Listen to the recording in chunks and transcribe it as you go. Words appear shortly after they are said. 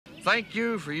Thank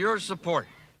you for your support.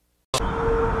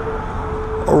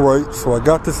 Alright, so I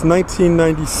got this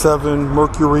 1997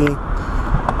 Mercury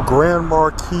Grand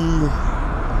Marquis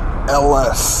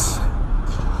LS.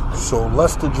 So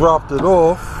Lester dropped it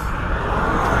off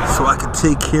so I could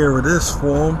take care of this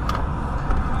for him.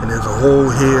 And there's a hole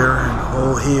here and a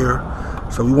hole here.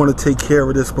 So we want to take care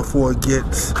of this before it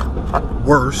gets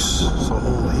worse. So a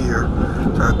hole here.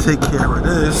 So I take care of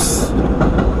this.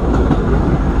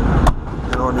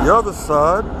 And on the other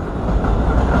side,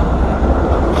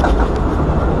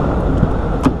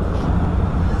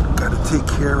 got to take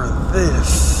care of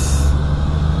this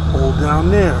hole down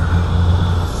there.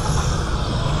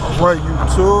 Alright,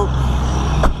 YouTube.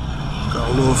 Got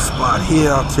a little spot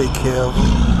here I'll take care of.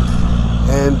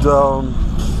 And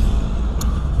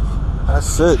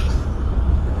that's it.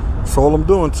 That's all I'm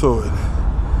doing to it.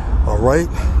 Alright,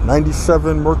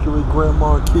 97 Mercury Grand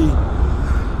Marquis.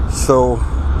 So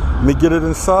let me get it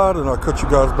inside and I'll cut you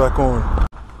guys back on.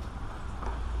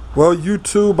 Well,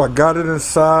 YouTube, I got it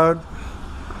inside.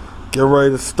 Get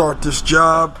ready to start this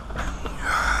job.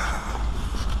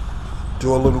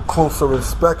 Do a little closer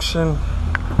inspection.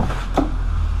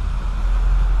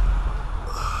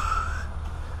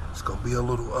 It's gonna be a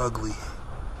little ugly.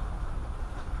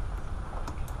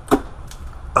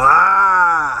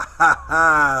 Ah!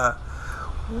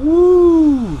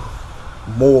 Woo!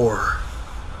 More.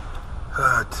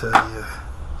 I tell you.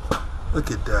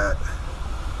 Look at that.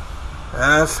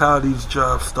 That's how these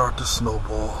jobs start to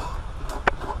snowball.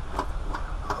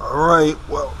 Alright,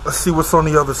 well, let's see what's on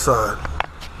the other side.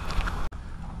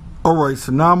 Alright,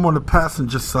 so now I'm on the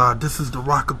passenger side. This is the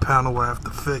rocker panel I have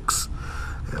to fix.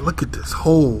 And look at this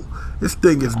hole. This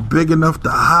thing is big enough to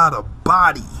hide a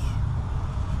body.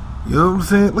 You know what I'm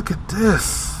saying? Look at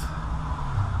this.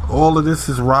 All of this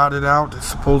is rotted out. This is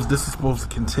supposed to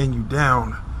continue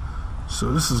down.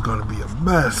 So this is going to be a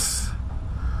mess.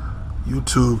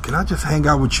 YouTube, can I just hang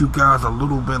out with you guys a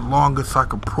little bit longer so I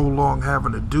can prolong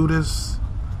having to do this?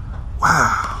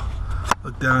 Wow.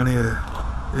 Look down here.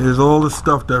 There's all the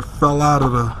stuff that fell out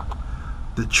of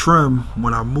the trim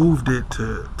when I moved it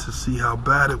to see how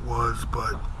bad it was,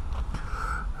 but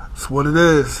that's what it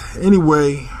is.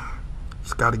 Anyway,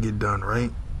 it's got to get done,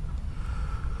 right?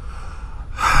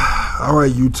 All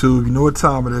right, YouTube, you know what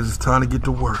time it is. It's time to get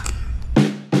to work.